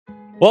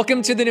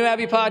Welcome to the New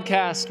Abbey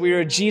Podcast. We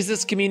are a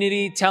Jesus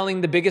community telling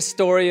the biggest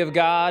story of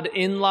God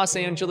in Los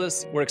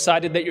Angeles. We're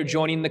excited that you're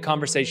joining the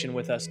conversation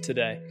with us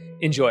today.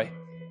 Enjoy.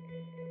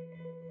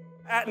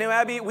 At New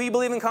Abbey, we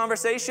believe in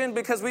conversation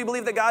because we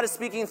believe that God is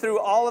speaking through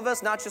all of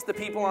us, not just the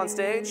people on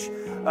stage.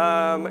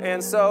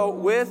 And so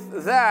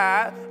with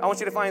that, I want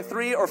you to find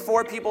 3 or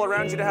 4 people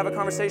around you to have a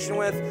conversation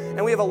with.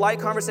 And we have a light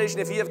conversation.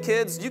 If you have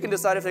kids, you can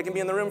decide if they can be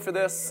in the room for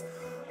this.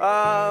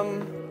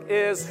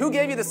 Is who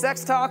gave you the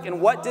sex talk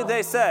and what did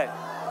they say?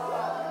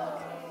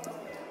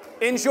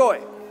 Enjoy.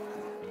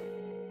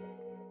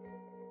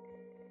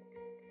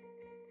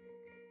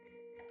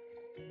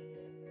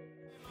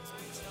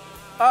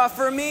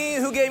 For me,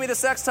 who gave me the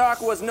sex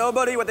talk was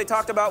nobody. What they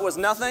talked about was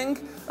nothing.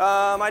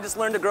 I just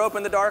learned to grow up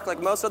in the dark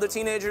like most other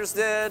teenagers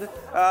did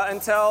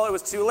until it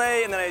was too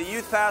late. And then I had a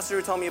youth pastor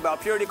who told me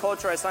about purity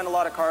culture. I signed a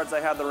lot of cards.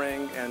 I had the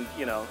ring. And,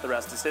 you know, the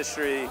rest is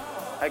history.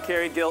 I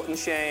carried guilt and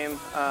shame.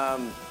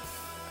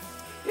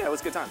 Yeah, it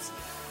was good times.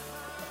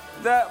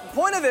 The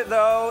point of it,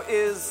 though,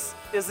 is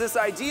this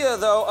idea,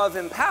 though, of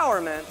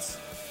empowerment,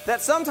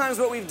 that sometimes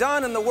what we've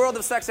done in the world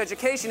of sex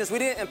education is we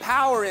didn't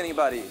empower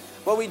anybody.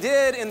 What we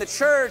did in the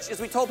church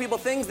is we told people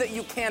things that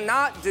you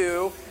cannot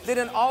do,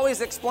 didn't always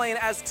explain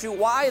as to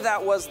why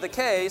that was the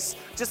case,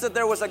 just that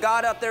there was a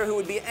God out there who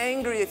would be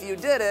angry if you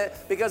did it,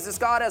 because this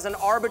God has an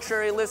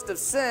arbitrary list of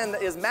sin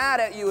that is mad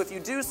at you if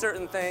you do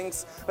certain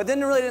things, but then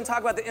really didn't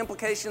talk about the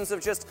implications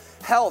of just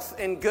health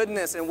and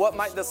goodness and what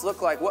might this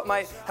look like, what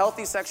might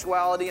healthy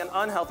sexuality and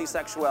unhealthy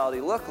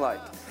sexuality look like.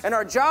 And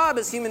our job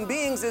as human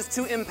beings is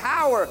to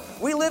empower.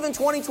 We live in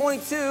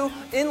 2022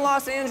 in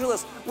Los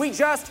Angeles. We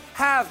just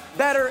have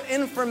better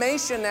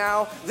information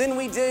now than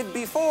we did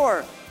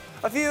before.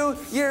 A few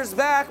years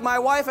back, my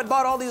wife had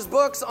bought all these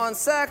books on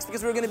sex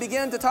because we were going to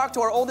begin to talk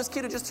to our oldest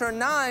kid who just turned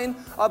 9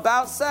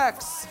 about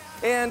sex.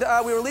 And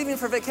we were leaving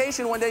for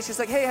vacation one day. She's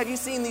like, hey, have you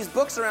seen these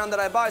books around that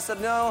I buy? I said,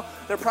 no,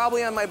 they're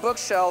probably on my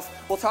bookshelf.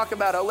 We'll talk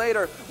about it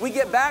later. We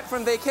get back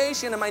from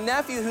vacation and my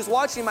nephew who's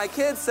watching my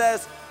kids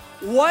says,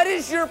 what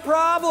is your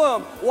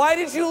problem? Why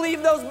did you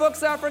leave those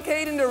books out for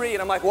Caden to read?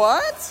 I'm like,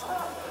 what?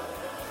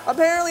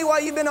 Apparently while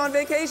you've been on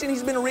vacation,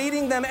 he's been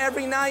reading them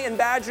every night and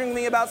badgering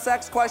me about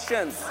sex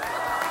questions.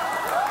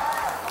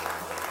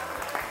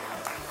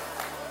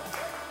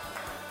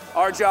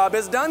 Our job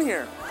is done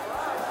here.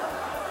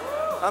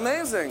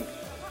 Amazing.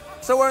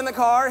 So we're in the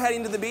car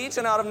heading to the beach,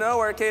 and out of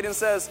nowhere, Caden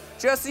says,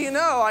 just so you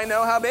know, I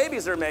know how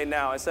babies are made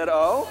now. I said,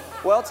 oh,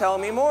 well, tell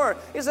me more.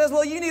 He says,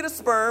 well, you need a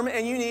sperm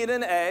and you need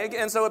an egg,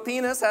 and so a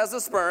penis has a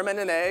sperm and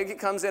an egg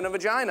comes in a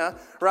vagina,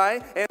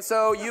 right? And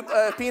so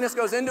a penis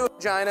goes into a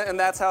vagina, and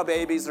that's how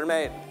babies are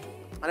made.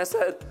 And I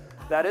said,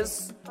 that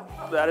is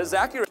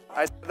accurate.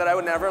 I said that I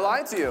would never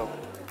lie to you.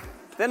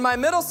 Then my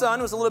middle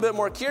son was a little bit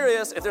more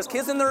curious. If there's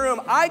kids in the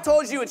room, I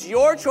told you it's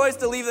your choice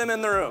to leave them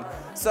in the room.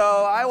 So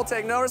I will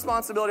take no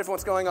responsibility for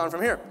what's going on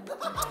from here.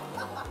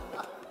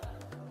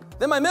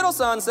 Then my middle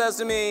son says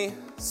to me,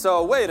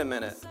 so wait a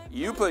minute,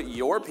 you put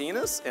your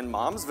penis in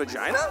mom's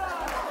vagina?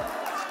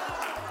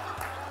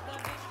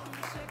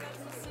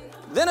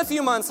 Then a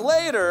few months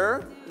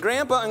later,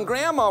 Grandpa and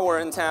Grandma were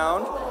in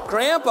town.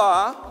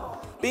 Grandpa,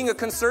 being a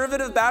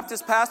conservative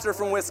Baptist pastor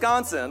from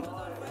Wisconsin,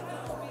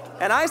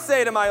 and I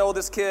say to my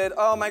oldest kid,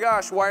 oh my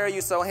gosh, why are you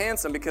so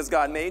handsome? Because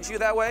God made you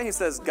that way? He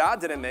says, God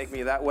didn't make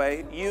me that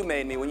way. You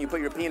made me when you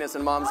put your penis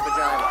in mom's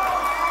vagina.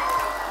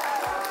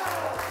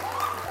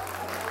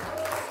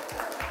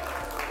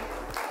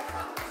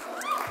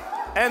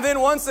 And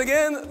then once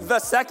again, the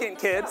second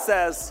kid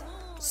says,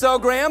 so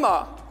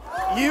Grandma,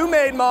 you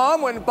made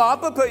mom when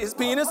Papa put his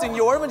penis in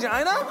your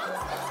vagina?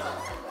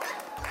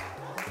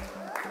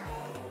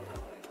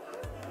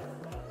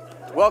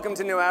 Welcome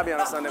to New Abbey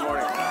on a Sunday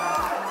morning.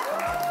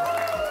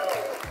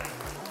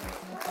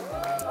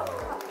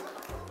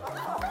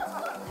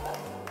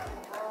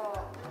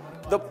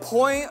 The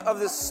point of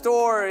this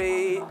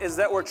story is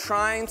that we're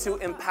trying to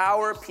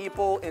empower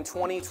people in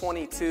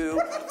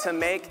 2022 to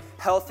make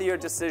healthier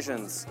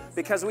decisions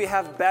because we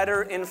have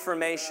better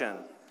information.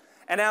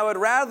 And I would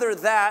rather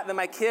that than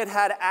my kid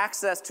had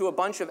access to a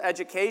bunch of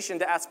education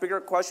to ask bigger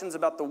questions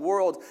about the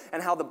world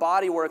and how the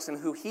body works and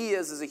who he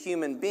is as a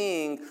human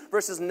being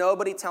versus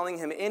nobody telling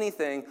him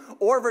anything,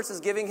 or versus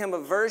giving him a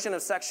version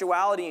of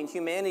sexuality and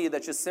humanity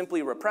that's just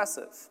simply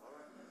repressive.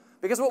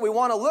 Because what we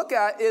want to look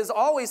at is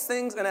always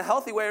things in a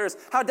healthy way is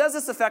how does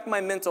this affect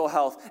my mental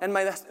health and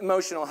my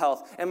emotional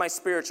health and my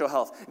spiritual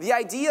health? The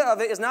idea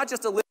of it is not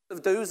just a list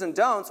of do's and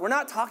don'ts. We're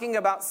not talking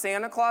about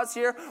Santa Claus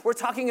here. We're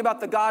talking about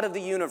the God of the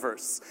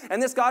universe.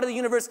 And this God of the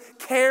universe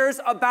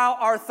cares about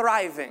our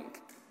thriving.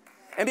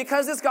 And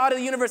because this God of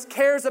the universe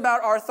cares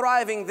about our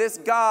thriving, this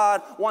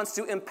God wants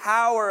to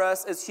empower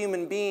us as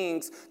human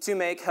beings to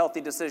make healthy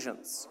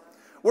decisions.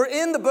 We're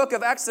in the book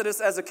of Exodus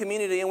as a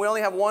community, and we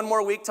only have one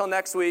more week till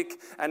next week.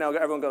 I know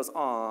everyone goes,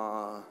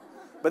 aww.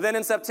 But then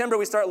in September,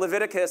 we start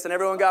Leviticus, and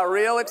everyone got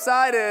real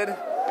excited.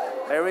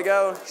 There we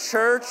go.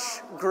 Church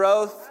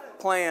growth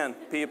plan,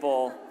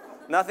 people.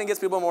 Nothing gets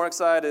people more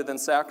excited than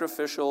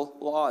sacrificial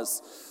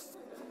laws.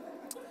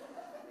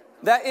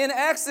 that in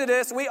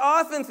Exodus, we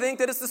often think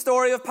that it's the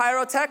story of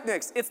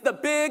pyrotechnics. It's the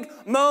big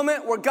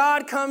moment where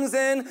God comes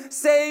in,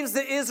 saves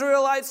the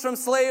Israelites from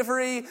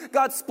slavery,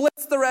 God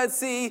splits the Red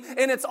Sea,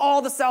 and it's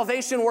all the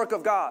salvation work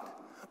of God.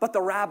 But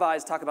the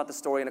rabbis talk about the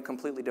story in a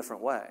completely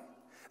different way.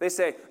 They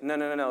say,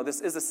 no,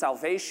 this is a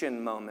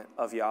salvation moment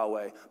of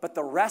Yahweh. But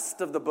the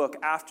rest of the book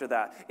after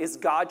that is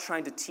God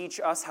trying to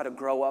teach us how to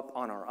grow up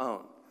on our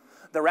own.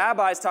 The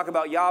rabbis talk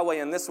about Yahweh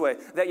in this way,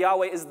 that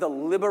Yahweh is the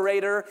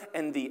liberator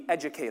and the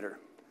educator.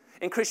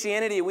 In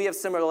Christianity, we have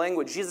similar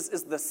language. Jesus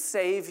is the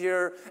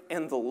Savior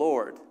and the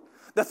Lord.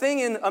 The thing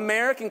in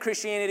American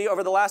Christianity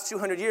over the last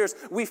 200 years,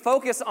 we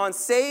focus on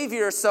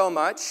Savior so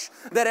much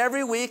that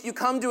every week you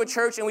come to a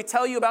church and we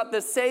tell you about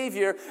the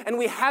Savior, and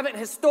we haven't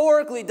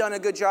historically done a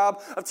good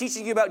job of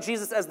teaching you about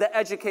Jesus as the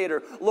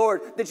educator.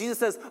 Lord, that Jesus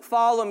says,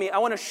 follow me. I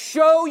want to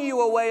show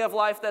you a way of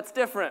life that's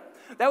different.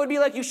 That would be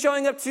like you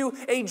showing up to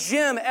a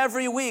gym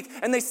every week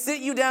and they sit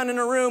you down in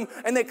a room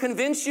and they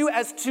convince you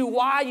as to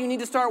why you need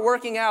to start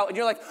working out. And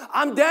you're like,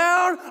 I'm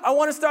down, I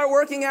want to start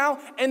working out,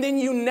 and then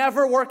you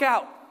never work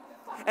out.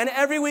 And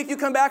every week you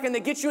come back and they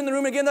get you in the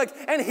room again, like,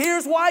 and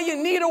here's why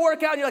you need to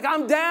work out. And you're like,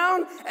 I'm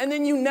down, and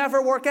then you never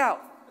work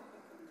out.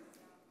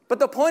 But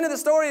the point of the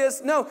story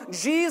is, no,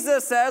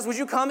 Jesus says, would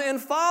you come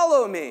and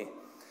follow me?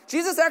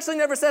 Jesus actually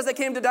never says I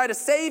came to die to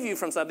save you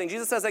from something.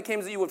 Jesus says I came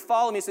so that you would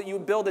follow me so that you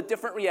would build a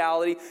different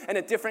reality and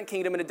a different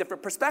kingdom and a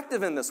different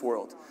perspective in this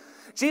world.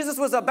 Jesus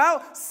was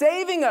about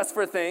saving us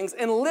for things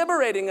and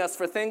liberating us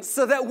for things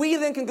so that we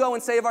then can go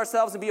and save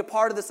ourselves and be a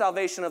part of the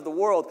salvation of the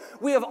world.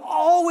 We have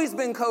always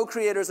been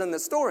co-creators in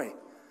this story.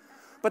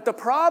 But the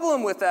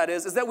problem with that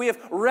is that we have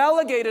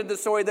relegated the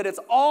story that it's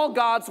all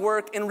God's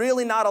work and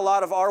really not a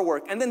lot of our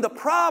work. And then the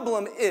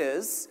problem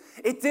is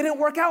it didn't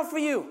work out for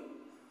you.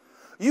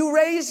 You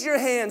raised your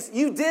hands.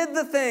 You did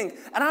the thing.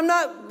 And I'm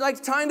not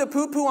like trying to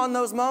poo-poo on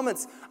those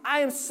moments. I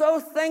am so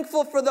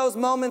thankful for those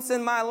moments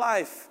in my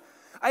life.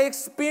 I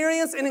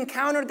experienced and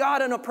encountered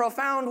God in a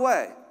profound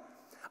way.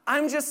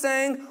 I'm just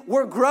saying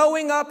we're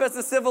growing up as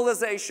a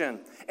civilization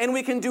and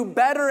we can do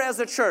better as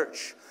a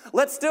church.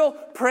 Let's still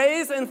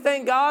praise and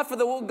thank God for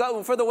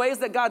the ways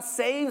that God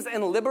saves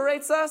and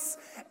liberates us.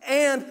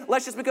 And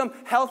let's just become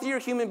healthier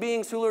human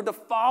beings who learn to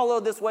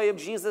follow this way of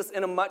Jesus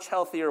in a much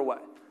healthier way.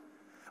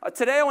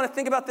 Today I want to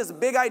think about this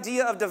big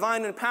idea of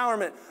divine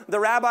empowerment. The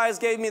rabbis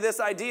gave me this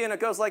idea and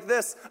it goes like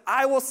this.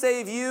 I will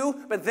save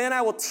you, but then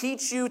I will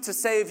teach you to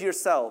save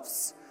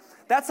yourselves.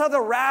 That's how the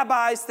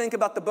rabbis think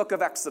about the book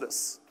of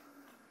Exodus.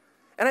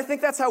 And I think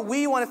that's how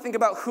we want to think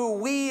about who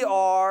we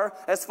are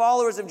as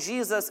followers of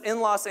Jesus in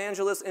Los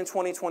Angeles in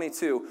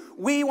 2022.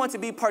 We want to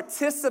be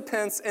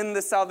participants in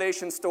the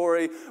salvation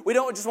story. We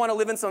don't just want to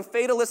live in some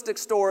fatalistic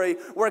story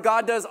where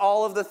God does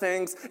all of the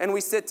things and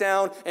we sit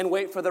down and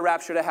wait for the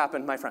rapture to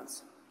happen, my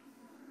friends.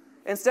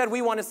 Instead,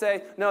 we want to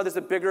say, no, there's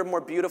a bigger,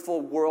 more beautiful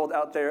world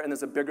out there, and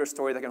there's a bigger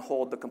story that can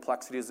hold the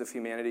complexities of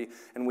humanity,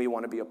 and we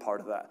want to be a part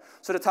of that.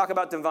 So to talk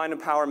about divine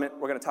empowerment,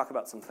 we're going to talk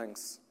about some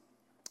things.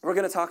 We're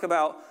going to talk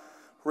about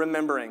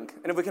remembering.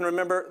 And if we can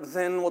remember,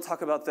 then we'll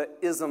talk about the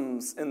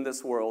isms in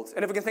this world.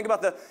 And if we can think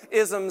about the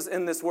isms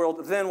in this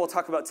world, then we'll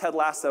talk about Ted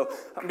Lasso.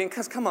 I mean,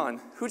 because come on,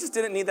 who just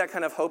didn't need that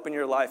kind of hope in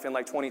your life in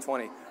like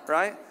 2020,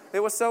 right?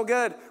 It was so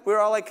good. We were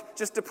all like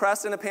just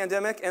depressed in a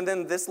pandemic, and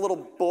then this little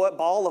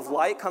ball of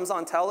light comes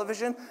on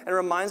television and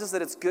reminds us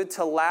that it's good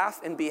to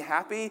laugh and be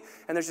happy,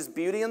 and there's just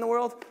beauty in the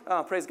world.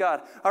 Oh, praise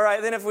God. All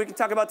right, then if we can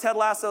talk about Ted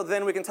Lasso,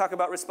 then we can talk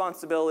about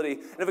responsibility.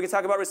 And if we can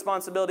talk about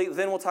responsibility,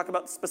 then we'll talk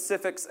about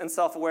specifics and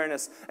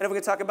self-awareness. And if we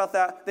can talk about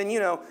that, then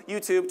you know,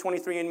 YouTube,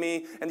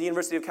 23andMe, and the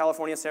University of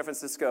California, San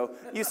Francisco.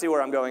 You see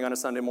where I'm going on a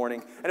Sunday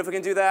morning. And if we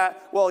can do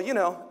that, well, you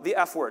know, the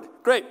F word.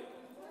 Great.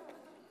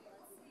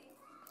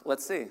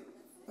 Let's see.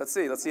 Let's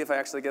see if I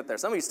actually get there.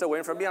 Some of you still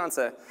waiting for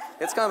Beyonce.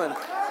 It's coming.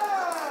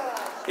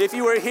 If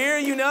you were here,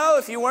 you know.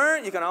 If you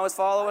weren't, you can always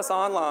follow us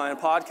online,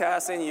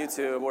 podcasts and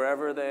YouTube,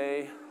 wherever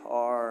they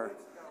are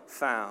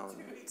found.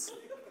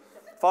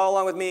 Follow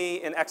along with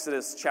me in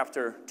Exodus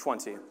chapter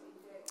 20.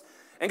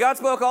 And God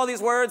spoke all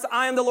these words,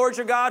 I am the Lord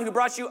your God who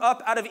brought you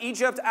up out of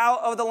Egypt,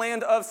 out of the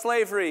land of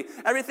slavery.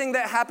 Everything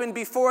that happened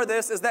before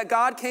this is that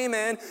God came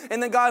in,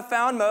 and then God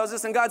found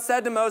Moses, and God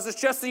said to Moses,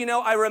 just so you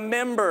know, I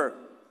remember.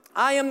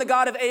 I am the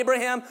God of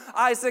Abraham,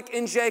 Isaac,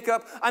 and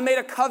Jacob. I made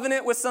a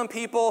covenant with some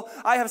people.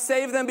 I have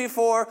saved them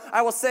before.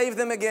 I will save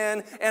them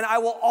again, and I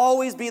will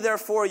always be there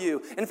for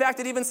you. In fact,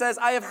 it even says,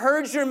 I have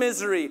heard your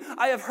misery.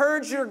 I have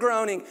heard your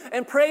groaning.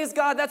 And praise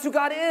God, that's who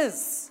God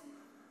is.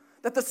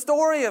 That the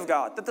story of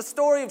God, that the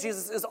story of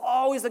Jesus is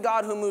always a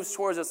God who moves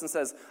towards us and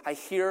says, I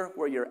hear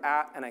where you're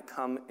at, and I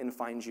come and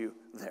find you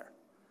there.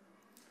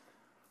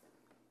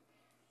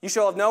 You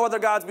shall have no other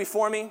gods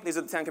before me. These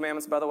are the 10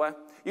 Commandments, by the way.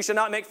 You shall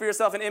not make for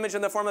yourself an image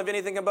in the form of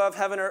anything above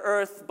heaven or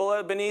earth,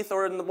 below, beneath,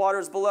 or in the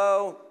waters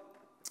below.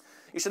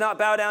 You shall not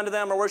bow down to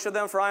them or worship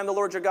them, for I am the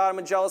Lord your God. I'm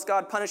a jealous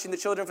God, punishing the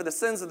children for the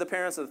sins of the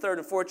parents of the third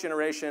and fourth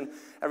generation.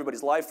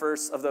 Everybody's life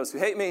verse of those who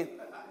hate me,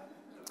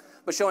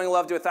 but showing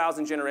love to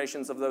 1,000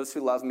 generations of those who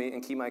love me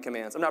and keep my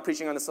commands. I'm not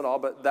preaching on this at all,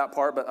 but that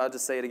part, but I'll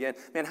just say it again.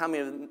 Man, how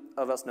many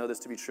of us know this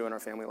to be true in our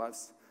family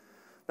lives?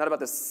 Not about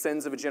the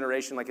sins of a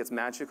generation like it's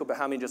magical, but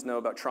how many just know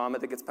about trauma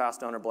that gets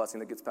passed on or blessing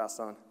that gets passed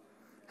on?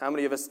 How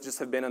many of us just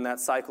have been in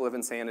that cycle of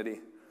insanity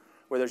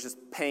where there's just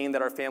pain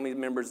that our family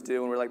members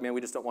do and we're like, man,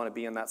 we just don't want to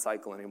be in that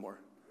cycle anymore?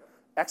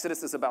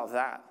 Exodus is about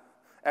that.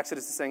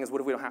 Exodus is saying,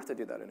 what if we don't have to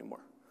do that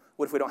anymore?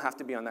 What if we don't have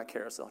to be on that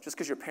carousel? Just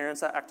because your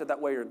parents acted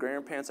that way, your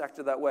grandparents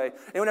acted that way,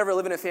 anyone ever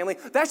live in a family?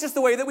 That's just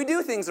the way that we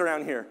do things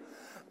around here.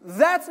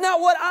 That's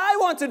not what I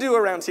want to do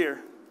around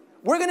here.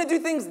 We're going to do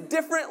things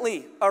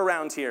differently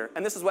around here.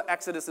 And this is what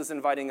Exodus is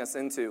inviting us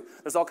into.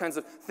 There's all kinds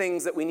of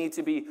things that we need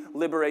to be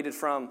liberated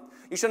from.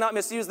 You shall not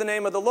misuse the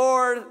name of the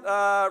Lord.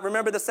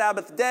 Remember the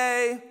Sabbath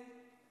day.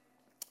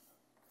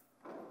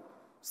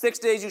 6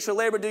 days you shall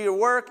labor, do your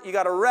work. You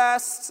got to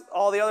rest.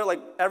 All the other,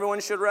 like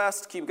everyone should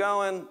rest. Keep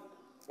going.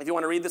 If you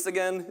want to read this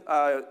again,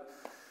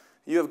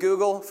 you have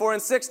Google. For in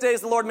 6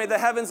 days the Lord made the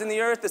heavens and the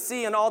earth, the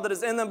sea, and all that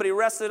is in them, but he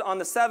rested on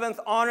the seventh.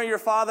 Honor your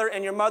father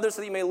and your mother so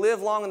that you may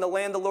live long in the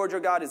land the Lord your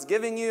God is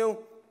giving you.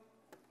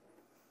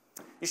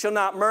 You shall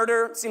not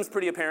murder. Seems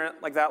pretty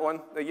apparent, like that one.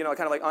 Kind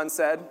of like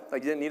unsaid.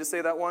 Like you didn't need to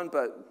say that one,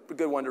 but a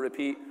good one to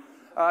repeat.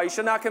 You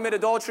shall not commit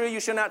adultery. You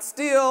shall not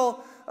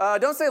steal.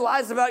 Don't say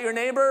lies about your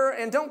neighbor,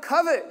 and don't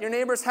covet your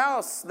neighbor's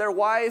house, their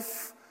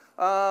wife,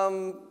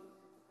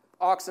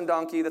 ox and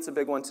donkey, that's a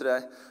big one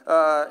today,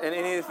 and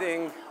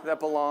anything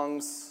that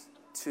belongs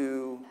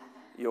to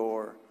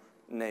your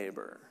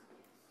neighbor.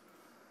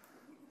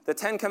 The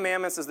Ten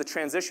Commandments is the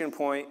transition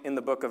point in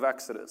the book of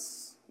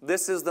Exodus.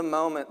 This is the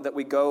moment that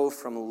we go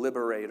from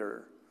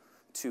liberator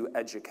to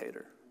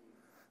educator.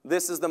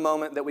 This is the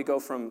moment that we go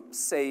from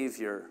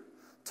Savior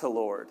to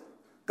Lord.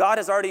 God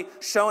has already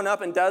shown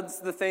up and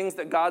does the things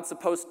that God's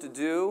supposed to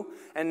do,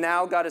 and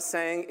now God is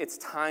saying, it's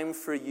time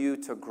for you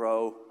to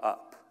grow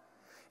up.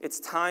 It's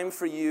time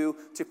for you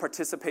to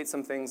participate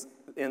some things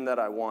in that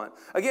I want.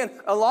 Again,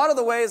 a lot of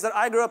the ways that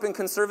I grew up in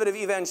conservative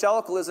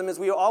evangelicalism is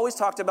we always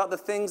talked about the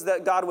things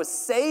that God was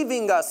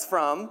saving us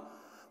from,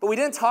 but we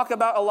didn't talk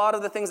about a lot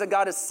of the things that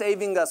God is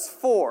saving us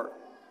for.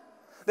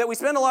 That we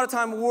spend a lot of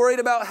time worried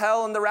about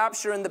hell and the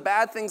rapture and the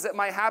bad things that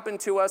might happen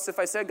to us if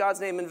I said God's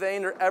name in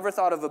vain or ever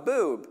thought of a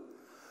boob.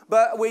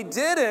 But we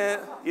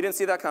didn't. You didn't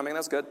see that coming.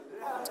 That's good.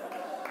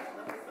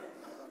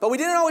 But we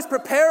didn't always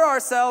prepare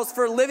ourselves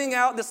for living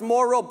out this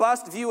more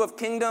robust view of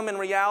kingdom and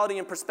reality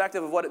and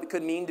perspective of what it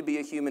could mean to be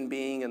a human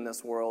being in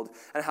this world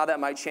and how that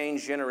might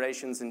change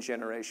generations and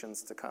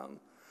generations to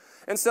come.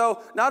 And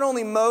so not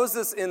only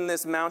Moses in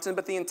this mountain,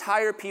 but the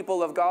entire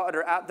people of God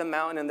are at the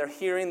mountain and they're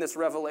hearing this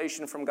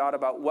revelation from God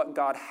about what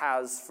God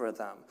has for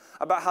them,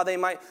 about how they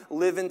might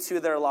live into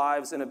their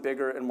lives in a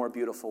bigger and more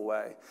beautiful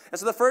way. And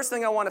so the first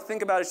thing I want to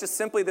think about is just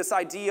simply this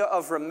idea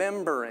of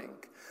remembering.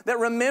 That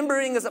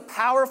remembering is a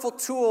powerful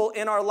tool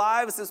in our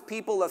lives as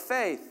people of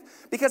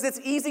faith because it's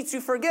easy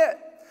to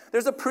forget.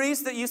 There's a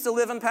priest that used to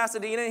live in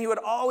Pasadena, and he would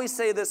always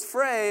say this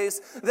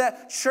phrase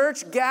that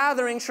church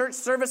gathering, church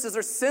services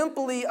are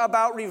simply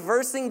about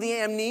reversing the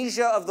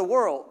amnesia of the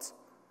world.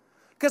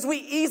 Because we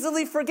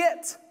easily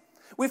forget.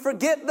 We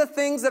forget the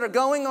things that are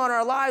going on in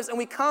our lives, and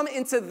we come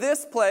into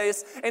this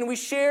place, and we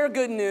share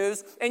good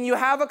news, and you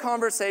have a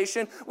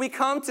conversation. We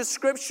come to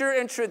scripture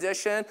and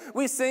tradition.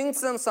 We sing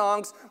some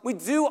songs. We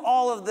do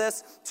all of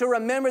this to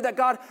remember that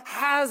God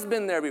has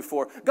been there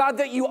before. God,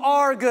 that you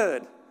are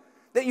good.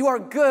 That you are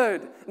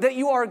good, that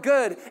you are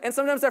good. And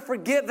sometimes I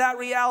forget that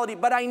reality,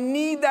 but I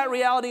need that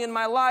reality in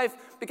my life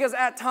because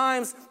at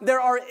times there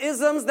are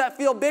isms that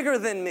feel bigger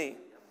than me.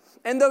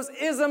 And those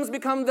isms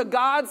become the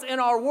gods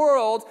in our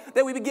world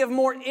that we give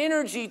more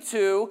energy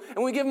to. And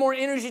when we give more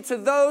energy to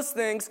those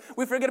things,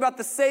 we forget about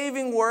the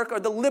saving work or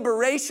the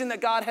liberation that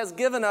God has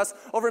given us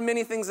over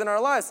many things in our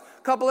lives.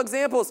 A couple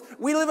examples.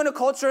 We live in a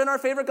culture and our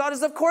favorite god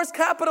is, of course,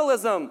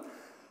 capitalism.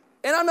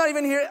 And I'm not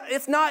even here,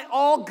 it's not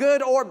all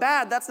good or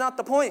bad. That's not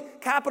the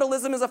point.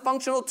 Capitalism is a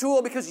functional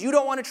tool because you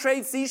don't want to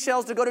trade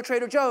seashells to go to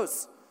Trader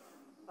Joe's.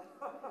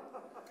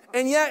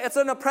 And yet it's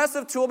an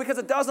oppressive tool because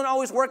it doesn't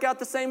always work out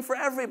the same for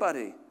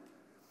everybody.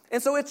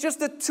 And so it's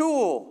just a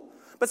tool.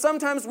 But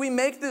sometimes we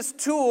make this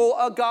tool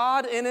a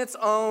god in its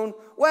own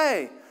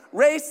way.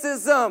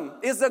 Racism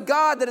is a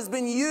god that has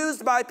been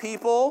used by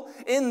people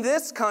in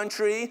this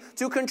country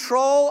to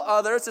control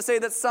others, to say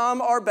that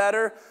some are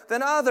better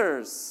than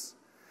others.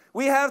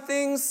 We have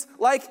things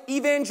like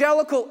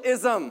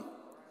evangelicalism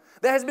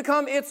that has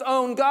become its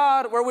own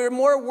god, where we're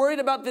more worried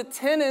about the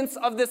tenets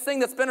of this thing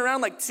that's been around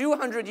like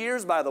 200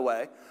 years, by the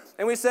way.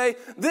 And we say,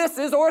 this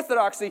is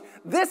orthodoxy.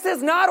 This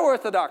is not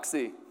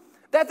orthodoxy.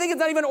 That thing is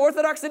not even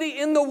orthodoxy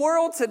in the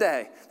world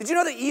today. Did you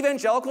know that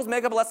evangelicals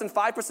make up less than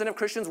 5% of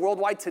Christians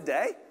worldwide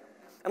today?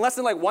 And less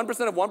than like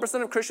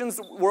 1% of Christians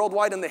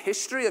worldwide in the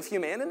history of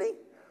humanity?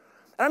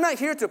 And I'm not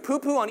here to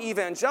poo-poo on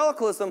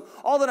evangelicalism.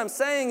 All that I'm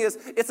saying is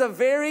it's a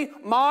very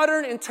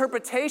modern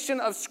interpretation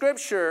of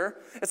Scripture.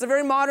 It's a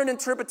very modern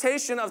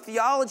interpretation of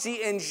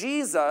theology and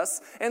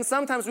Jesus. And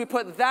sometimes we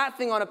put that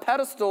thing on a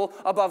pedestal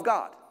above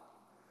God.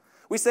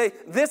 We say,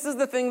 this is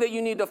the thing that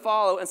you need to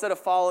follow instead of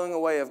following the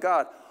way of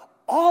God.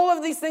 All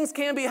of these things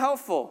can be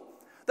helpful.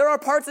 There are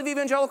parts of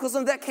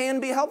evangelicalism that can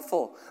be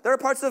helpful. There are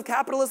parts of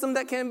capitalism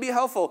that can be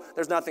helpful.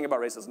 There's nothing about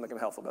racism that can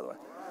be helpful, by the way.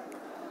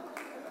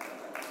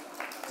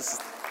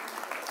 Just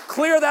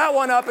clear that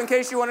one up in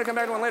case you want to come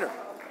back to one later.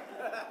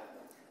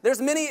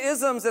 There's many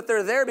isms that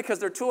they're there because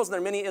they're tools, and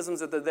there are many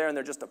isms that they're there and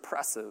they're just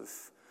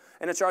oppressive.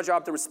 And it's our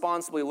job to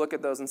responsibly look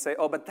at those and say,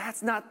 oh, but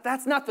that's not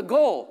the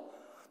goal.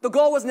 The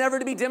goal was never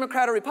to be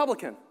Democrat or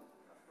Republican.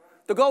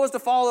 The goal was to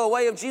follow a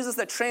way of Jesus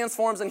that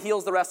transforms and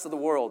heals the rest of the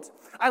world.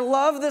 I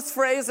love this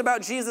phrase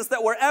about Jesus,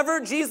 that wherever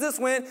Jesus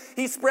went,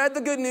 he spread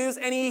the good news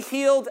and he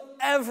healed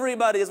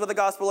everybody, is what the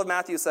Gospel of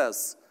Matthew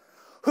says.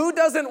 Who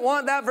doesn't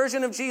want that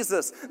version of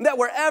Jesus? That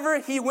wherever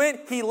he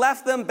went, he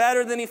left them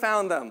better than he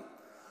found them.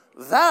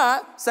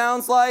 That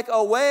sounds like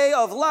a way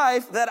of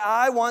life that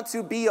I want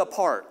to be a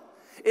part.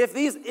 If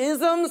these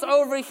isms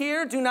over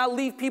here do not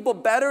leave people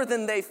better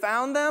than they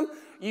found them,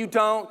 you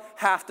don't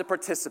have to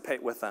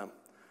participate with them.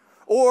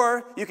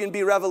 Or you can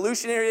be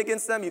revolutionary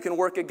against them, you can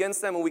work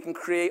against them, and we can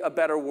create a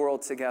better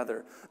world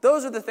together.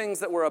 Those are the things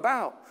that we're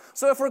about.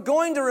 So if we're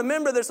going to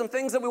remember, there's some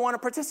things that we want to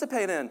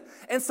participate in.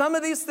 And some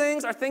of these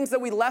things are things that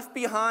we left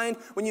behind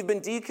when you've been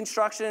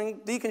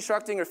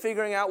deconstructing or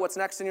figuring out what's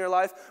next in your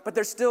life, but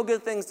there's still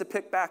good things to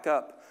pick back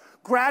up.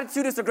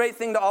 Gratitude is a great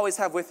thing to always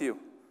have with you.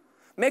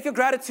 Make a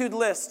gratitude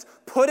list.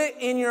 Put it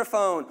in your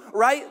phone.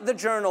 Write the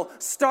journal.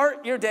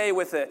 Start your day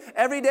with it.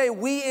 Every day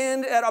we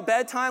end at our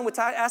bedtime with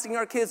asking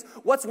our kids,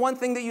 what's one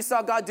thing that you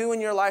saw God do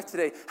in your life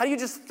today? How do you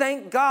just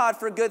thank God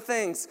for good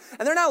things?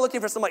 And they're not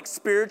looking for some like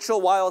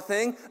spiritual wild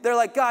thing. They're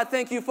like, God,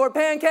 thank you for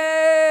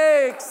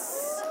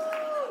pancakes.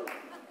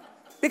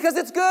 Because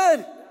it's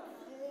good.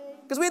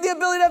 Because we had the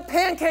ability to have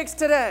pancakes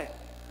today.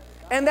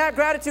 And that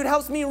gratitude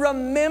helps me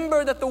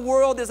remember that the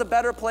world is a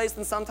better place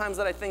than sometimes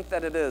that I think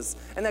that it is.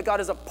 And that God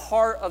is a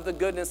part of the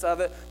goodness of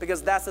it,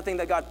 because that's the thing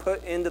that God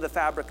put into the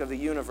fabric of the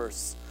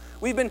universe.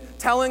 We've been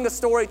telling the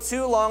story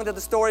too long that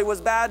the story was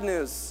bad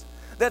news.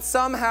 That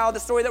somehow the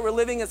story that we're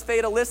living is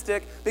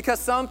fatalistic because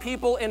some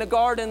people in a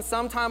garden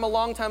sometime a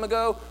long time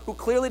ago who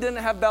clearly didn't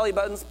have belly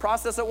buttons,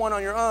 process it one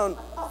on your own,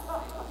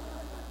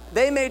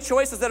 they made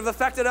choices that have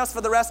affected us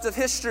for the rest of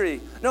history.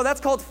 No,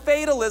 that's called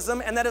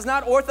fatalism, and that is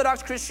not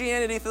Orthodox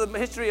Christianity through the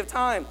history of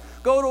time.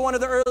 Go to one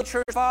of the early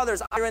church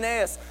fathers,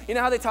 Irenaeus. You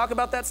know how they talk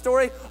about that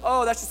story?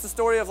 Oh, that's just a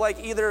story of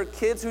like either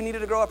kids who needed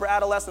to grow up or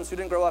adolescents who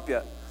didn't grow up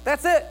yet.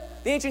 That's it.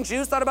 The ancient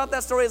Jews thought about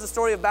that story as a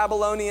story of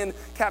Babylonian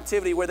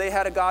captivity, where they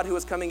had a God who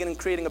was coming in and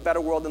creating a better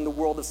world than the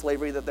world of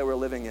slavery that they were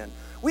living in.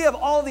 We have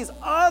all these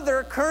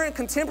other current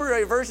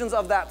contemporary versions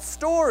of that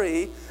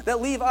story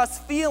that leave us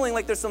feeling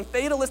like there's some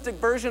fatalistic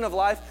version of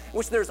life in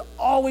which there's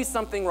always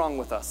something wrong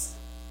with us,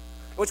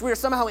 in which we are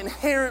somehow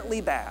inherently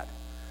bad.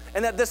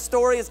 And that this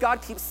story is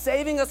God keeps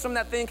saving us from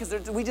that thing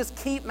because we just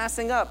keep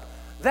messing up.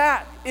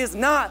 That is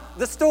not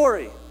the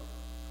story.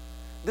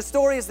 The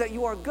story is that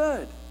you are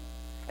good.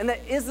 And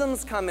that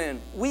isms come in,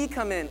 we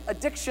come in,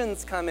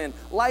 addictions come in,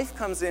 life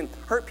comes in,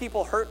 hurt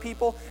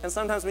people, and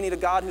sometimes we need a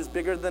God who's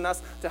bigger than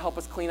us to help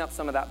us clean up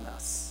some of that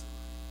mess.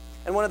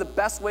 And one of the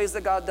best ways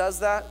that God does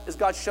that is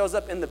God shows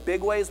up in the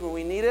big ways when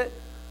we need it,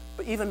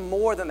 but even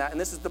more than that,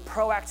 and this is the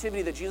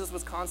proactivity that Jesus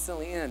was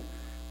constantly in.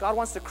 God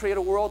wants to create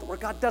a world where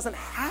God doesn't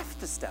have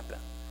to step in,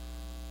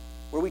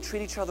 where we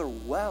treat each other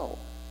well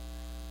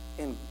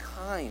and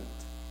kind,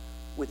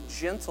 with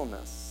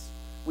gentleness.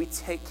 We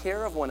take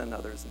care of one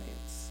another's needs.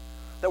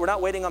 That we're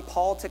not waiting on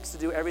politics to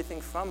do everything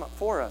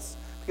for us,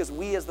 because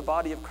we as the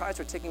body of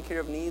Christ are taking care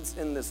of needs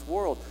in this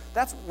world.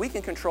 We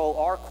can control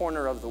our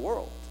corner of the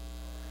world.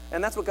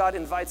 And that's what God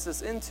invites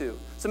us into.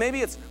 So maybe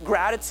it's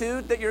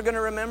gratitude that you're going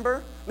to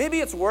remember. Maybe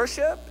it's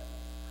worship.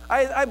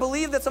 I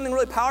believe that something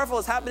really powerful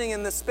is happening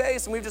in this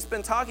space, and we've just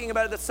been talking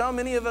about it, that so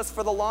many of us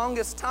for the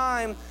longest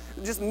time,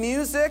 just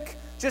music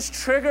just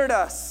triggered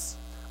us.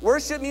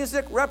 Worship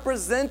music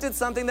represented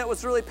something that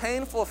was really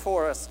painful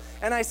for us.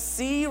 And I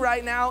see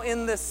right now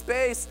in this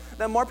space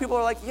that more people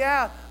are like,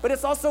 yeah, but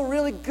it's also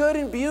really good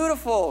and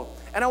beautiful.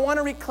 And I want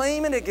to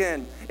reclaim it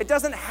again. It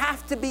doesn't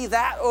have to be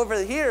that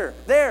over here,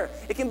 there.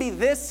 It can be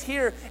this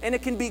here, and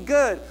it can be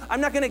good.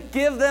 I'm not going to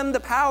give them the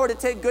power to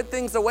take good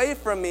things away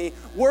from me.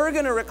 We're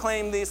going to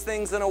reclaim these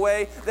things in a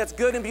way that's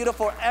good and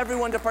beautiful for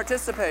everyone to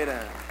participate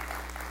in.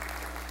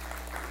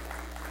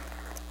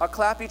 A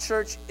clappy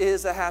church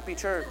is a happy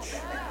church.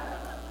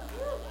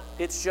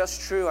 It's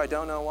just true. I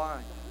don't know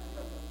why.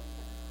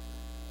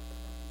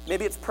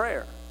 Maybe it's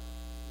prayer.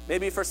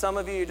 Maybe for some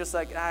of you, you're just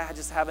like, I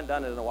just haven't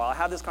done it in a while. I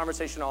have this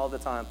conversation all the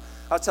time.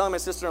 I was telling my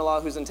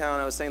sister-in-law who's in town,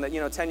 I was saying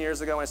that, 10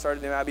 years ago when I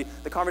started New Abbey,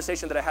 the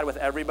conversation that I had with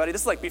everybody,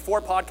 this is like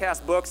before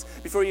podcast books,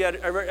 before you had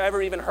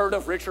ever even heard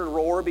of Richard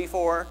Rohr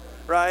before,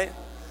 right?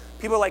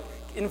 People like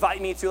invite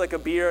me to like a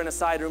beer in a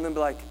side room and be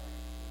like,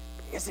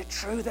 is it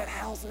true that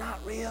hell's not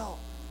real?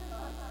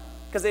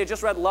 Because they had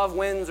just read Love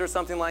Wins or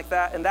something like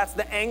that, and that's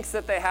the angst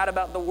that they had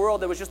about the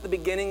world. That was just the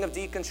beginning of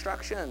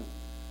deconstruction.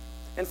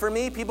 And for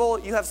me, people,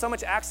 you have so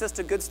much access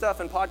to good stuff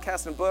and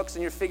podcasts and books,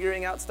 and you're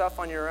figuring out stuff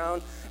on your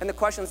own. And the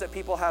questions that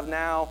people have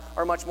now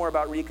are much more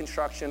about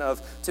reconstruction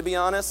of, to be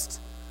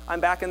honest, I'm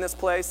back in this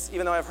place,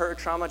 even though I've hurt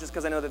trauma, just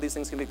because I know that these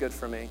things can be good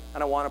for me.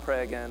 And I want to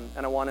pray again,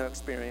 and I want to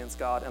experience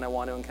God, and I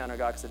want to encounter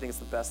God because I think it's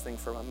the best thing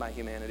for my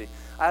humanity.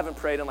 I haven't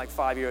prayed in like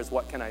 5 years.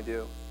 What can I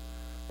do?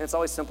 And it's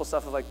always simple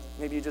stuff of like,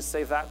 maybe you just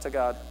say that to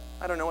God.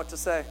 I don't know what to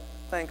say.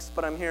 Thanks,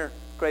 but I'm here.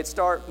 Great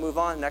start. Move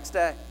on. Next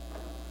day.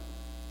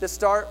 Just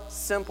start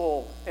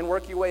simple and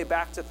work your way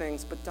back to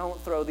things, but don't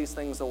throw these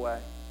things away.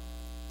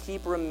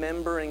 Keep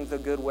remembering the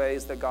good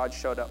ways that God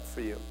showed up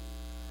for you.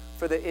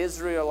 For the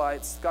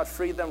Israelites, God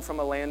freed them from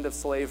a land of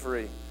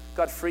slavery.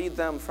 God freed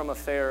them from a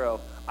Pharaoh.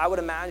 I would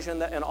imagine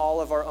that in all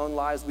of our own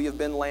lives, we have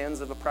been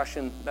lands of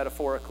oppression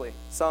metaphorically,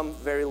 some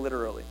very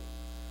literally.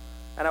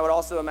 And I would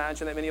also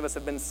imagine that many of us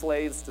have been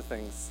slaves to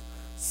things.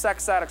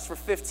 Sex addicts for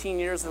 15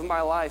 years of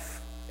my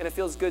life, and it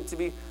feels good to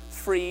be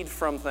freed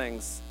from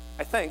things.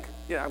 I think.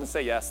 Yeah, I'm going to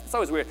say yes. It's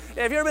always weird.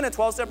 Have you ever been in a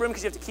 12-step room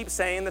because you have to keep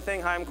saying the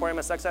thing, hi, I'm Corey, I'm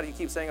a sex addict. You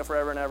keep saying it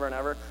forever and ever and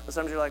ever. But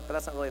sometimes you're like, but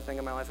that's not really a thing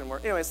in my life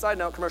anymore. Anyway, side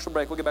note, commercial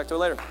break. We'll get back to it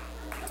later.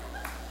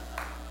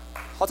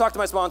 I'll talk to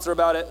my sponsor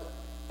about it.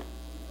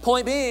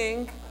 Point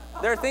being,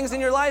 there are things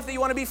in your life that you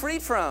want to be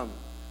freed from.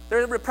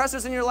 There are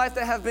repressors in your life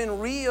that have been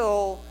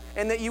real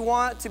and that you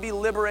want to be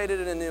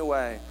liberated in a new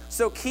way.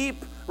 So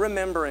keep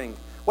remembering.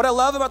 What I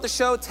love about the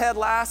show Ted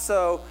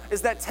Lasso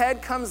is that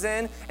Ted comes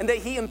in and that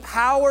he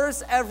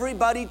empowers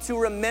everybody to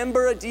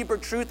remember a deeper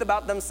truth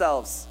about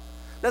themselves.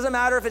 Doesn't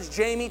matter if it's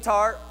Jamie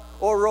Tart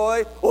or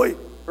Roy,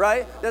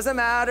 right? Doesn't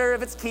matter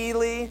if it's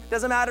Keeley,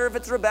 doesn't matter if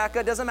it's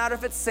Rebecca, doesn't matter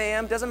if it's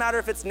Sam, doesn't matter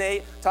if it's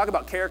Nate. Talk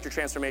about character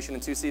transformation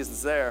in 2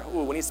 seasons there.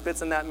 Ooh, when he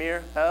spits in that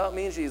mirror, help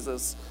me,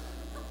 Jesus.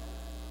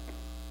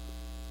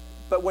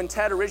 But when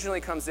Ted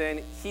originally comes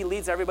in, he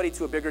leads everybody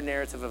to a bigger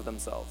narrative of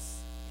themselves.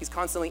 He's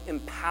constantly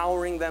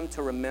empowering them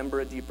to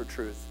remember a deeper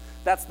truth.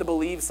 That's the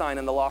believe sign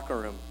in the locker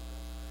room.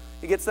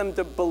 He gets them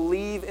to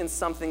believe in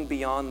something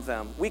beyond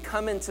them. We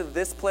come into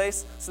this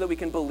place so that we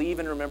can believe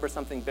and remember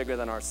something bigger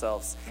than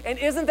ourselves. And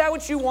isn't that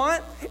what you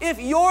want? If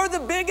you're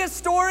the biggest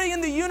story in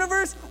the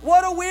universe,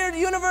 what a weird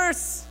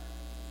universe.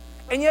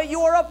 And yet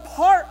you are a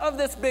part of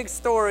this big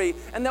story,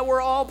 and that we're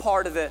all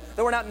part of it,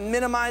 that we're not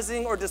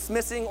minimizing or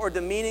dismissing or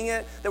demeaning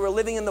it, that we're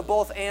living in the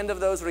both and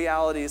of those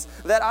realities,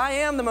 that I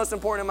am the most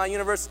important in my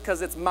universe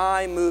because it's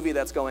my movie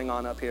that's going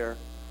on up here.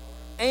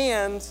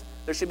 And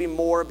there should be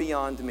more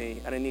beyond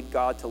me, and I need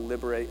God to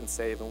liberate and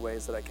save in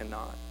ways that I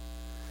cannot.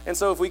 And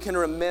so if we can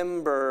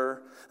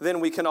remember, then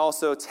we can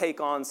also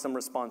take on some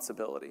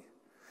responsibility.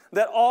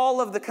 That all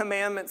of the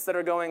commandments that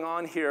are going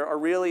on here are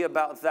really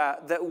about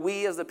that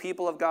we as the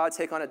people of God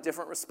take on a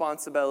different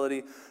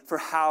responsibility for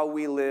how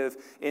we live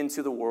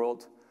into the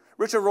world.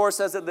 Richard Rohr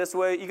says it this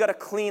way: you got to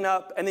clean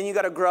up, and then you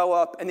got to grow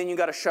up, and then you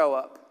got to show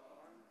up.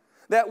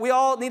 That we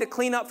all need to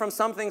clean up from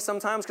something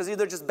sometimes because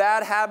either just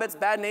bad habits,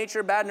 bad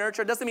nature, bad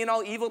nurture. It doesn't mean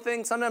all evil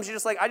things. Sometimes you're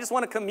just like, I just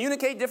want to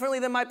communicate differently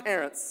than my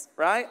parents,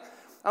 right?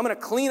 I'm going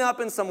to clean up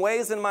in some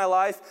ways in my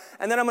life,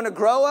 and then I'm going to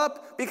grow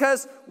up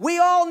because we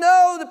all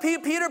know the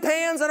Peter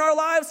Pans in our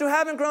lives who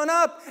haven't grown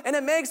up, and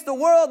it makes the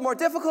world more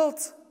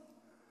difficult.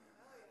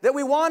 That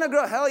we want to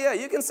grow. Hell yeah,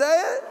 you can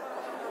say it.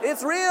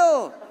 It's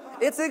real.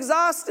 It's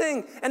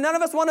exhausting, and none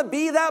of us want to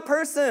be that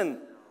person.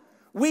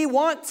 We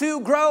want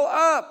to grow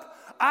up.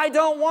 I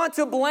don't want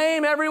to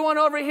blame everyone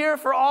over here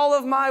for all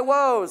of my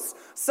woes.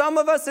 Some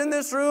of us in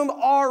this room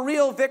are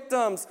real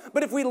victims,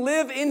 but if we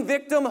live in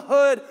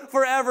victimhood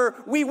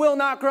forever, we will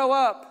not grow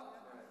up.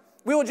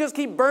 We will just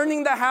keep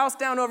burning the house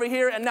down over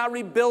here and not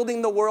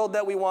rebuilding the world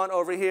that we want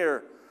over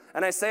here.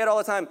 And I say it all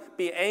the time,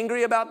 be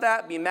angry about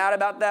that, be mad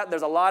about that.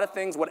 There's a lot of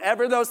things,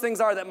 whatever those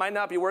things are, that might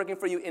not be working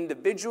for you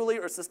individually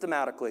or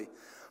systematically.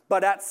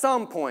 But at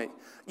some point,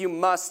 you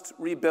must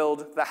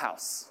rebuild the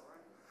house.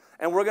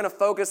 And we're going to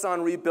focus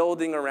on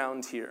rebuilding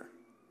around here.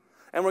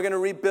 And we're going to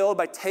rebuild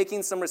by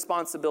taking some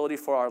responsibility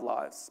for our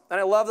lives. And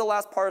I love the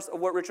last part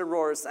of what Richard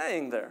Rohr is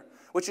saying there,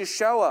 which is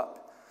show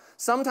up.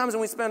 Sometimes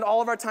when we spend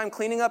all of our time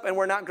cleaning up and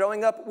we're not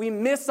growing up, we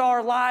miss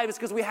our lives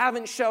because we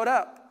haven't showed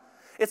up.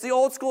 It's the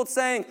old school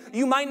saying,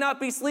 you might not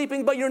be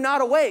sleeping, but you're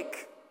not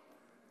awake.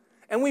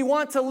 And we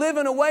want to live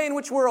in a way in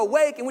which we're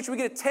awake, in which we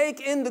get to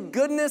take in the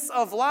goodness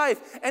of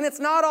life. And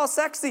it's not all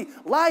sexy.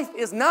 Life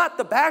is not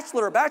The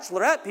Bachelor or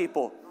Bachelorette,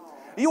 people.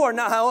 You are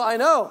not, I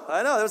know,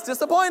 it was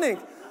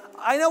disappointing.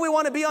 I know we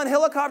want to be on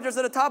helicopters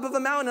at the top of a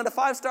mountain at a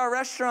 5-star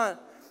restaurant.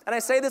 And I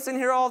say this in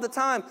here all the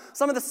time.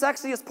 Some of the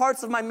sexiest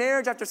parts of my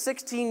marriage after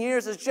 16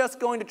 years is just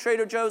going to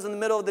Trader Joe's in the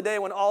middle of the day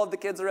when all of the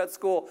kids are at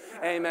school.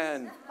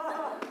 Amen.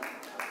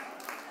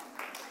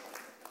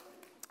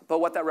 But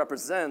what that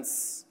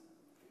represents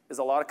is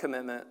a lot of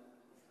commitment,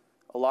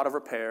 a lot of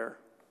repair,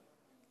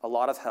 a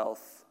lot of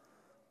health,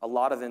 a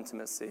lot of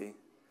intimacy.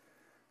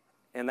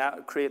 And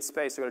that creates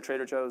space to go to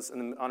Trader Joe's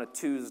on a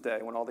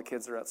Tuesday when all the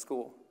kids are at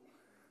school.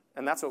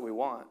 And that's what we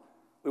want.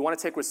 We want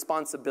to take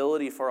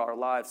responsibility for our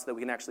lives so that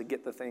we can actually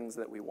get the things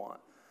that we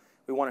want.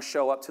 We want to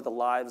show up to the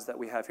lives that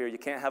we have here. You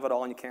can't have it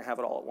all, and you can't have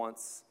it all at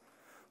once.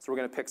 So we're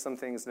going to pick some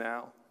things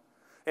now.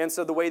 And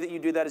so the way that you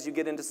do that is you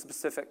get into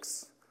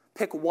specifics.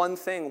 Pick one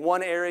thing,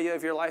 one area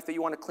of your life that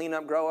you want to clean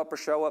up, grow up, or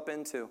show up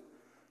into.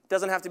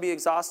 Doesn't have to be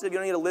exhaustive. You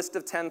don't need a list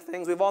of 10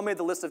 things. We've all made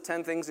the list of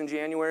 10 things in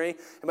January,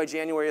 and by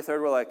January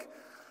 3rd, we're like,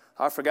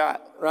 I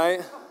forgot,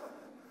 right?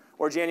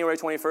 Or January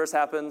 21st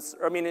happens.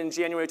 Or in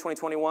January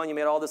 2021, you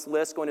made all this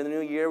list going into the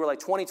new year. We're like,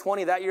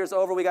 2020, that year's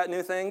over, we got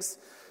new things.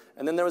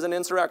 And then there was an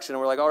insurrection, and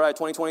we're like, all right,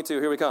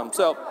 2022, here we come.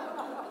 So,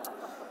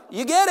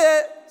 you get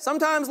it.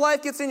 Sometimes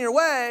life gets in your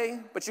way,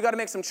 but you got to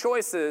make some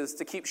choices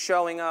to keep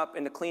showing up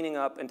and to cleaning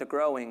up and to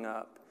growing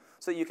up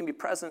so that you can be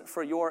present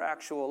for your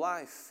actual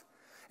life.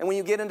 And when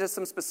you get into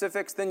some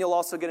specifics, then you'll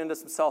also get into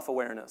some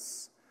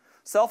self-awareness.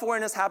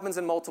 Self-awareness happens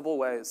in multiple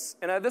ways.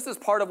 And this is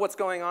part of what's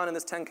going on in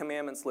this 10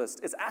 Commandments list.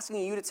 It's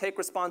asking you to take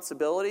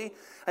responsibility,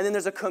 and then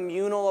there's a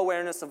communal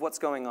awareness of what's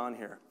going on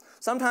here.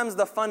 Sometimes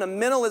the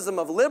fundamentalism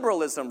of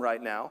liberalism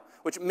right now,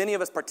 which many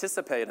of us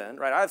participate in,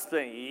 right? I've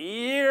spent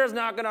years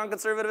knocking on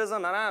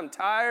conservatism, and I'm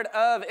tired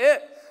of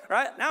it,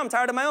 right? Now I'm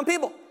tired of my own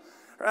people,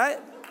 right?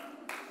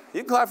 You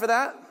can clap for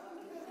that.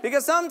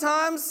 Because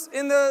sometimes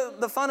in the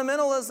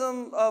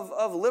fundamentalism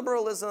of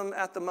liberalism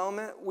at the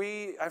moment,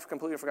 I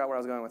completely forgot where I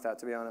was going with that,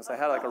 to be honest. I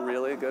had like a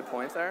really good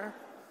point there.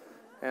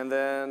 And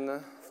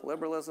then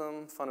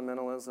liberalism,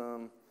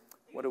 fundamentalism,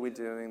 what are we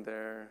doing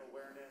there?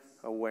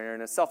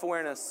 Awareness.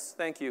 Self-awareness.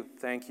 Thank you.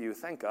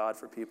 Thank God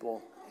for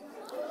people.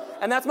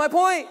 And that's my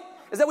point,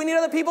 is that we need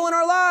other people in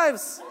our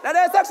lives.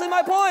 That's actually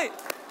my point.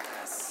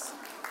 Yes.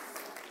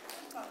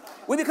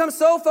 We become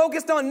so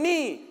focused on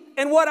me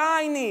and what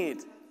I need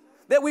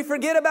that we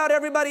forget about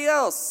everybody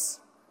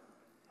else.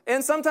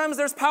 And sometimes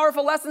there's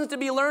powerful lessons to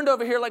be learned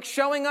over here, like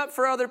showing up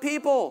for other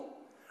people,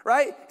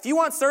 right? If you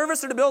want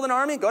service or to build an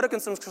army, go to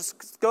some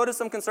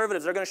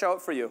conservatives. They're going to show up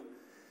for you.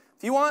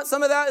 If you want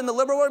some of that in the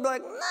liberal world, be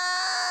like, nah,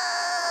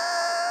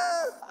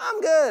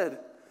 I'm good.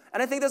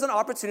 And I think there's an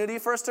opportunity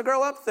for us to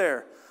grow up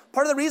there.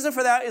 Part of the reason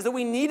for that is that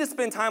we need to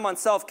spend time on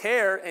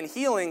self-care and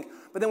healing,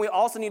 but then we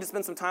also need to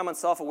spend some time on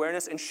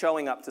self-awareness and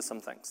showing up to some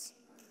things.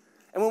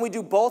 And when we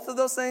do both of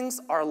those things,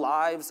 our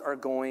lives are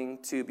going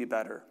to be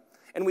better.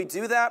 And we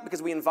do that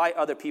because we invite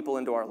other people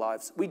into our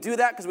lives. We do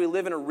that because we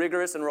live in a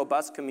rigorous and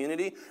robust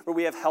community where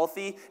we have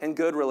healthy and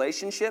good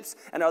relationships,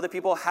 and other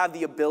people have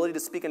the ability to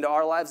speak into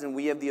our lives, and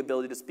we have the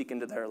ability to speak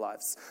into their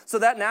lives. So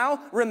that now,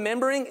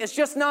 remembering is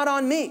just not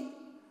on me,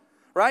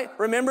 right?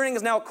 Remembering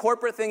is now a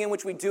corporate thing in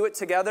which we do it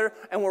together,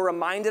 and we're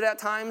reminded at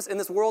times in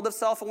this world of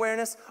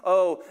self-awareness,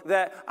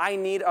 that I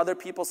need other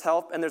people's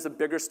help, and there's a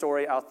bigger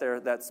story out there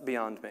that's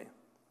beyond me.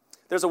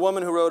 There's a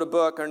woman who wrote a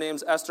book. Her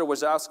name's Esther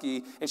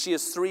Wojcicki, and she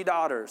has 3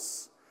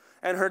 daughters.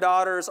 And her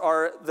daughters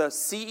are the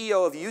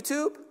CEO of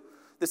YouTube,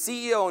 the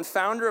CEO and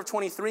founder of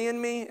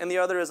 23andMe, and the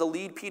other is a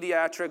lead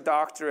pediatric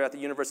doctor at the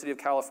University of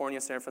California,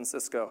 San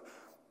Francisco.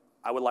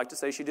 I would like to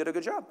say she did a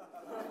good job.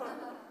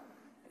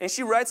 And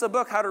she writes a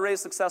book, How to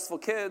Raise Successful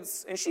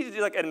Kids, and she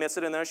admits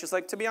it in there. She's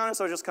like, to be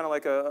honest, I was just kind of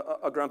like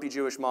a grumpy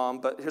Jewish mom,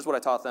 but here's what I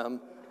taught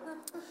them.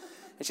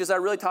 And she says, I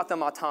really taught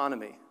them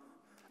autonomy.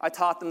 I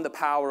taught them the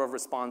power of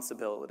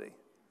responsibility.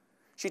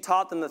 She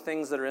taught them the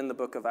things that are in the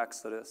book of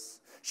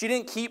Exodus. She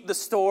didn't keep the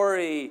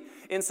story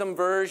in some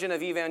version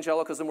of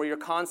evangelicalism where you're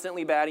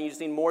constantly bad and you just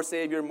need more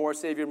Savior,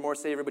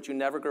 but you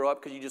never grow up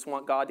because you just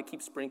want God to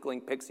keep sprinkling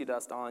pixie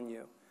dust on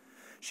you.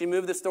 She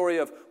moved the story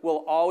of,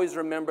 we'll always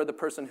remember the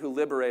person who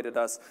liberated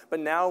us, but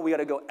now we got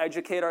to go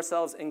educate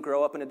ourselves and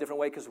grow up in a different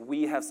way because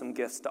we have some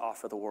gifts to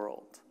offer the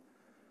world.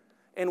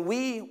 And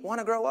we want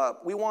to grow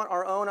up. We want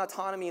our own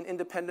autonomy and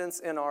independence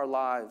in our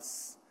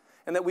lives.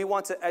 And that we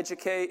want to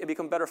educate and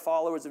become better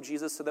followers of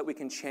Jesus so that we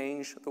can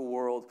change the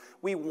world.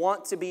 We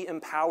want to be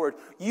empowered.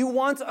 You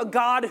want a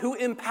God who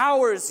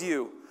empowers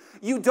you.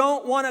 You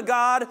don't want a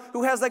God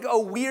who has like a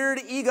weird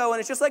ego and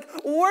it's just like,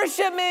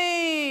 worship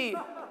me.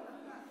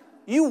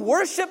 You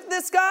worship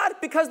this God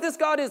because this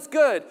God is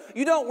good.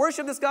 You don't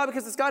worship this God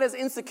because this God has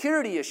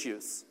insecurity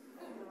issues.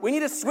 We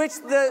need to switch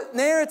the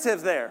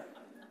narrative there.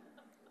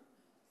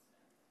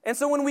 And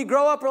so when we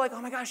grow up, we're like,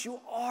 oh my gosh, you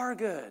are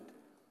good.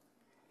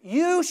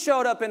 You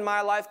showed up in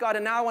my life, God,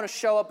 and now I want to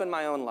show up in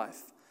my own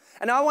life.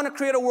 And now I want to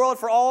create a world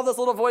for all those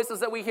little voices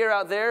that we hear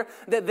out there,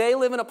 that they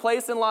live in a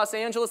place in Los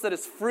Angeles that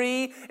is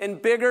free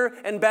and bigger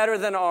and better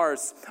than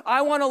ours.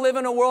 I want to live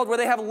in a world where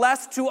they have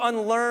less to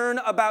unlearn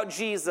about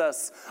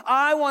Jesus.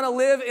 I want to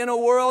live in a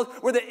world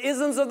where the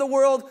isms of the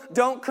world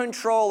don't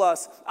control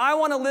us. I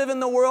want to live in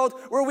the world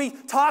where we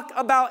talk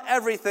about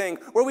everything,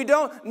 where we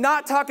don't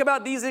not talk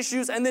about these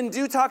issues and then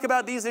do talk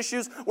about these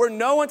issues, where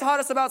no one taught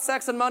us about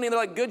sex and money and they're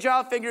like, good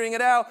job figuring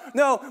it out.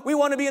 No, we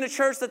want to be in a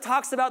church that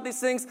talks about these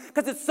things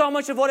because it's so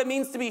much of what it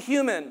means to be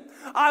human.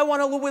 I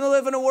want to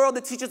live in a world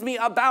that teaches me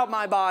about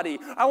my body.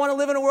 I want to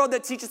live in a world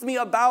that teaches me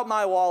about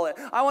my wallet.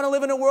 I want to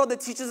live in a world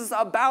that teaches us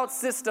about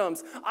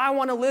systems. I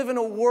want to live in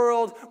a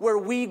world where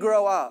we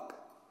grow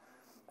up.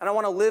 And I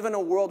want to live in a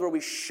world where we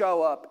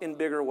show up in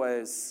bigger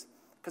ways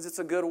because it's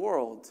a good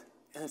world.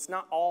 And it's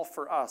not all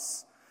for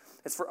us.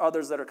 It's for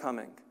others that are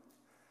coming.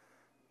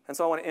 And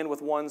so I want to end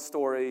with one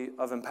story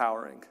of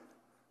empowering.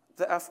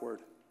 The F word.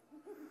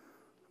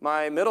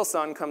 My middle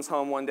son comes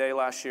home one day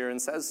last year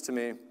and says to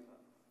me,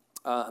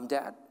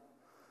 Dad,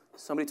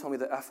 somebody told me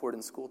the F word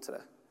in school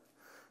today.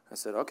 I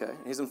said, okay.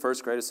 He's in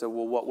first grade. I said,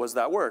 well, what was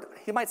that word?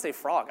 He might say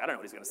frog. I don't know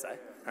what he's going to say,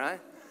 right?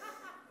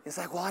 He's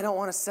like, well, I don't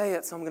want to say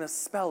it, so I'm going to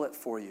spell it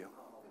for you.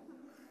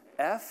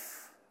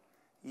 F-U-C-K.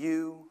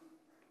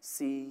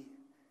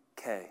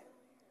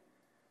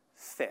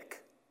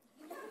 Thick.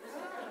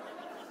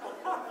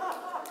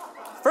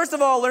 First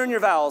of all, learn your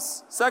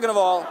vowels. Second of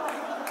all,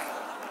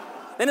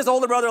 then his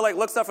older brother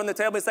looks up from the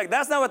table. He's like,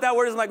 that's not what that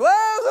word is. I'm like,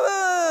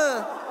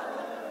 whoa.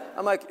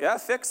 I'm like, yeah,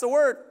 thick's a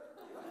word.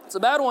 It's a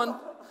bad one.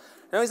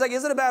 And he's like,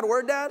 is it a bad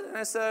word, Dad? And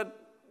I said,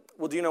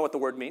 well, do you know what the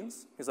word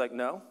means? He's like,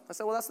 no. I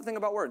said, well, that's the thing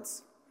about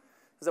words,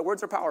 is that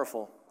words are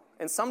powerful.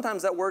 And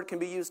sometimes that word can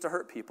be used to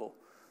hurt people.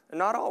 And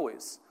not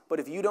always. But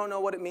if you don't know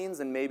what it means,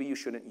 then maybe you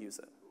shouldn't use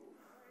it.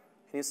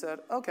 And he said,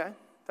 okay,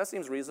 that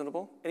seems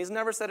reasonable. And he's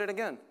never said it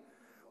again.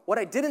 What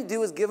I didn't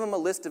do is give him a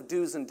list of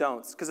do's and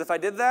don'ts. Because if I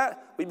did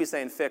that, we'd be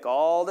saying fick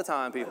all the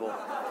time, people.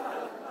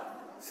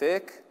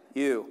 Fick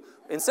you.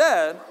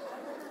 Instead,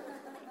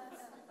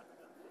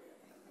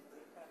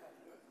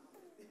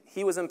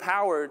 he was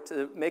empowered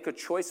to make a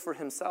choice for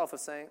himself of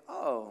saying,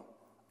 oh,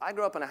 I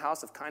grew up in a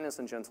house of kindness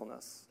and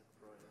gentleness.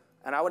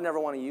 And I would never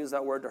want to use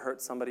that word to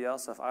hurt somebody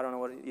else. So if I don't know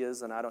what it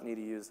is, then I don't need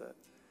to use it.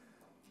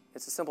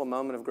 It's a simple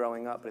moment of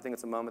growing up, but I think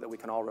it's a moment that we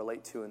can all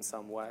relate to in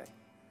some way.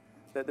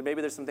 That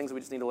maybe there's some things we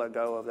just need to let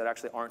go of that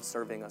actually aren't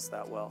serving us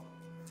that well.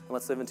 And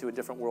let's live into a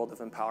different world of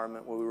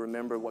empowerment where we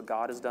remember what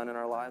God has done in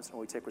our lives and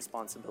we take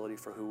responsibility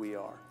for who we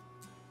are.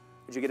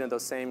 Would you get into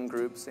those same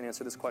groups and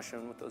answer this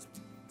question with those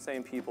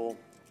same people?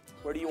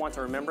 Where do you want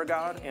to remember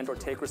God and or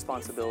take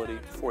responsibility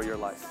for your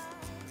life?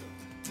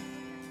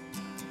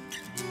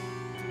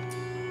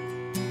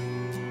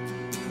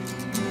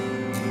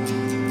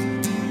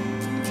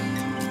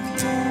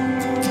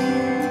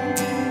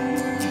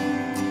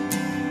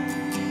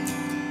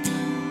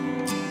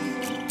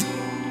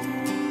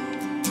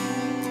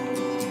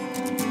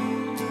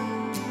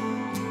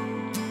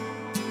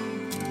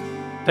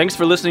 Thanks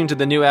for listening to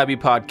the New Abbey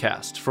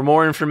podcast. For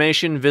more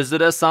information,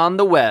 visit us on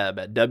the web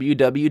at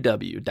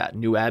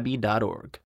www.newabbey.org.